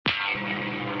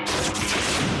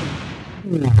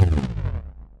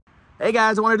Hey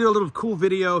guys, I want to do a little cool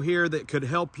video here that could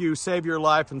help you save your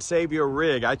life and save your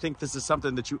rig. I think this is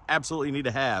something that you absolutely need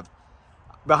to have.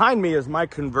 Behind me is my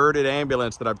converted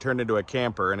ambulance that I've turned into a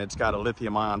camper, and it's got a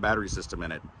lithium-ion battery system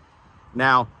in it.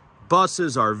 Now,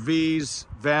 buses, RVs,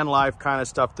 van life kind of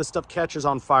stuff, this stuff catches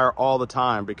on fire all the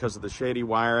time because of the shady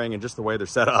wiring and just the way they're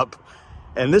set up.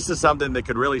 And this is something that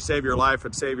could really save your life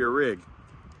and save your rig.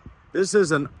 This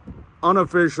is an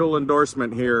unofficial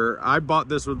endorsement here. I bought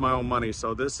this with my own money,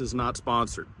 so this is not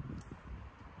sponsored.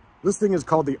 This thing is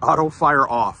called the Auto Fire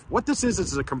Off. What this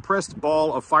is a compressed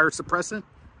ball of fire suppressant.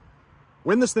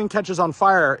 When this thing catches on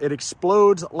fire, it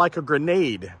explodes like a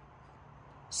grenade.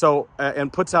 So,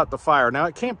 and puts out the fire. Now,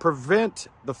 it can't prevent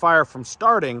the fire from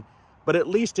starting, but at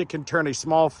least it can turn a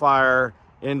small fire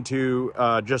into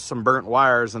just some burnt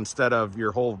wires instead of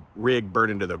your whole rig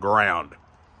burning to the ground.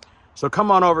 So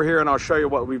come on over here and I'll show you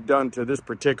what we've done to this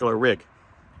particular rig.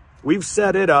 We've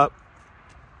set it up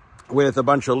with a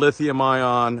bunch of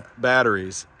lithium-ion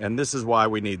batteries, and this is why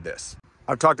we need this.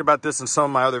 I've talked about this in some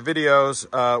of my other videos.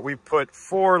 We've put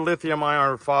 4 lithium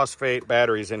iron phosphate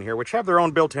batteries in here, which have their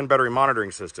own built-in battery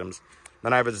monitoring systems.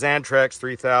 Then I have a Xantrex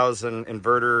 3000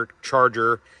 inverter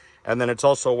charger, and then it's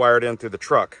also wired in through the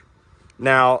truck.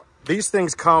 Now, these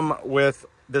things come with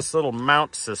this little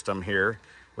mount system here,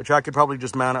 which I could probably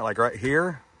just mount it like right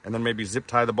here and then maybe zip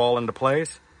tie the ball into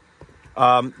place.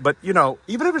 But you know,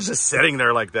 even if it's just sitting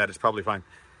there like that, it's probably fine.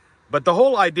 But the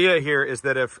whole idea here is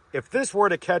that if this were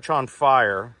to catch on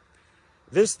fire,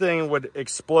 this thing would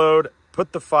explode,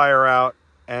 put the fire out,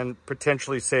 and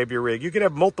potentially save your rig. You could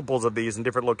have multiples of these in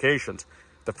different locations.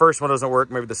 The first one doesn't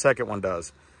work, maybe the second one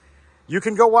does. You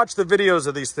can go watch the videos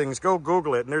of these things, go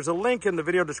Google it, and there's a link in the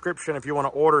video description if you want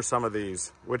to order some of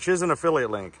these, which is an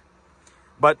affiliate link.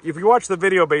 But if you watch the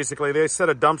video, basically, they set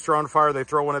a dumpster on fire, they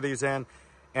throw one of these in,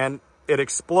 and it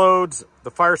explodes,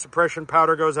 the fire suppression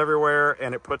powder goes everywhere,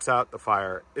 and it puts out the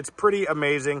fire. It's pretty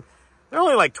amazing. They're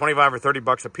only like 25 or 30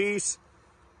 bucks a piece.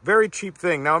 Very cheap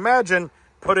thing. Now imagine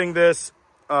putting this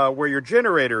where your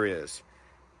generator is,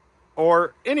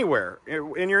 or anywhere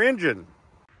in your engine.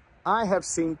 I have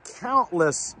seen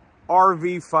countless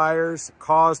RV fires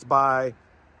caused by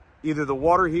either the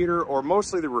water heater or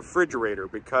mostly the refrigerator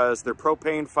because they're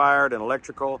propane fired and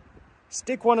electrical.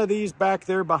 Stick one of these back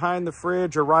there behind the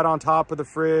fridge or right on top of the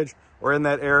fridge or in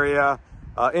that area,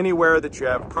 anywhere that you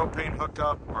have propane hooked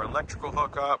up or electrical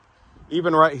hookup.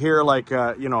 Even right here, like,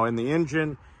 you know, in the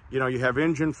engine, you know, you have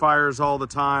engine fires all the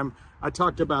time. I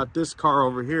talked about this car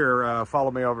over here,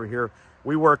 follow me over here.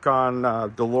 We work on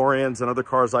DeLoreans and other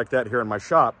cars like that here in my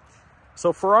shop.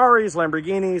 So Ferraris,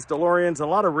 Lamborghinis, DeLoreans, a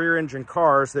lot of rear engine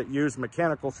cars that use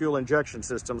mechanical fuel injection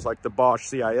systems like the Bosch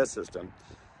CIS system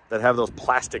that have those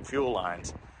plastic fuel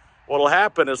lines. What'll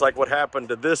happen is like what happened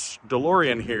to this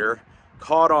DeLorean here,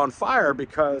 caught on fire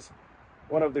because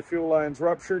one of the fuel lines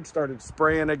ruptured, started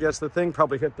spraying against the thing,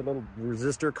 probably hit the little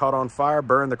resistor, caught on fire,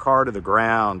 burned the car to the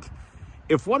ground.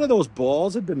 If one of those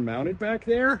balls had been mounted back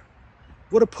there,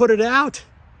 would have put it out.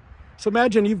 So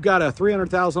imagine you've got a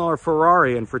 $300,000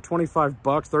 Ferrari, and for 25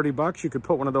 bucks, 30 bucks, you could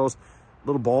put one of those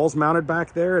little balls mounted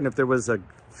back there, and if there was a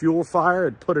fuel fire,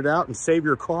 it'd put it out and save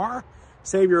your car,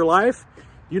 save your life.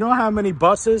 You know how many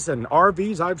buses and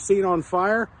RVs I've seen on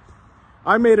fire?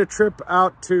 I made a trip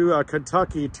out to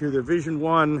Kentucky to the Vision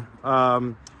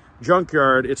 1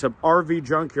 junkyard. It's an RV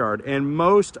junkyard, and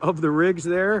most of the rigs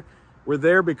there were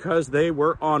there because they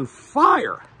were on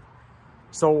fire.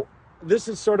 So this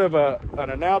is sort of an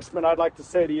announcement I'd like to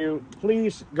say to you.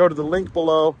 Please go to the link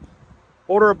below,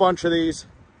 order a bunch of these,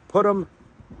 put them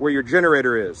where your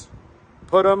generator is,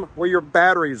 put them where your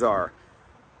batteries are,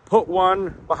 put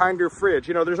one behind your fridge.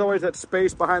 You know, there's always that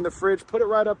space behind the fridge. Put it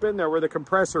right up in there where the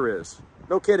compressor is.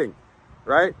 No kidding,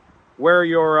 right? Where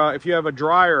your, if you have a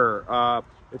dryer,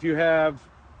 if you have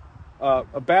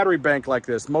a battery bank like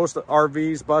this. Most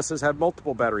RVs, buses have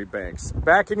multiple battery banks.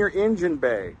 Back in your engine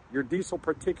bay, your diesel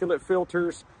particulate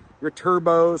filters, your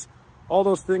turbos, all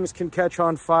those things can catch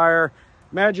on fire.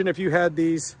 Imagine if you had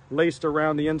these laced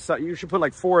around the inside. You should put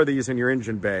like 4 of these in your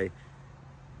engine bay.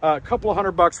 A couple of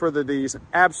 $100 worth of these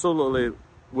absolutely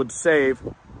would save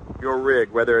your rig,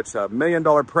 whether it's a $1 million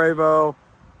Prevost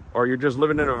or you're just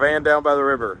living in a van down by the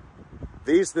river.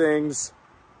 These things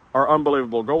are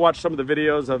unbelievable. Go watch some of the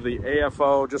videos of the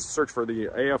AFO, just search for the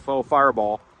AFO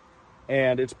Fireball.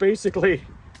 And it's basically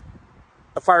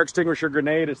a fire extinguisher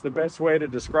grenade. It's the best way to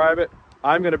describe it.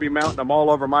 I'm gonna be mounting them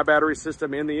all over my battery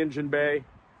system in the engine bay.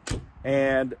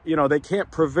 And you know, they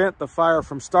can't prevent the fire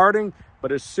from starting,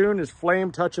 but as soon as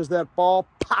flame touches that ball,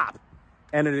 pop,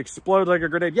 and it explodes like a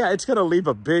grenade. Yeah, it's gonna leave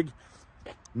a big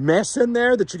mess in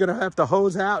there that you're going to have to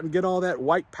hose out and get all that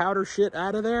white powder shit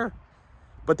out of there.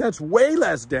 But that's way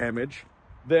less damage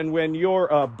than when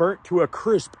you're burnt to a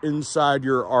crisp inside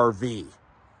your RV.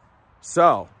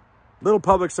 So, little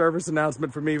public service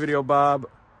announcement for me, Videobob.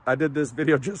 I did this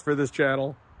video just for this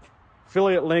channel.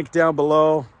 Affiliate link down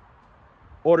below.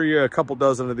 Order you a couple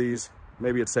dozen of these.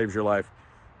 Maybe it saves your life.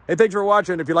 Hey, thanks for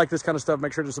watching. If you like this kind of stuff,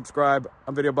 make sure to subscribe.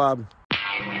 I'm Videobob.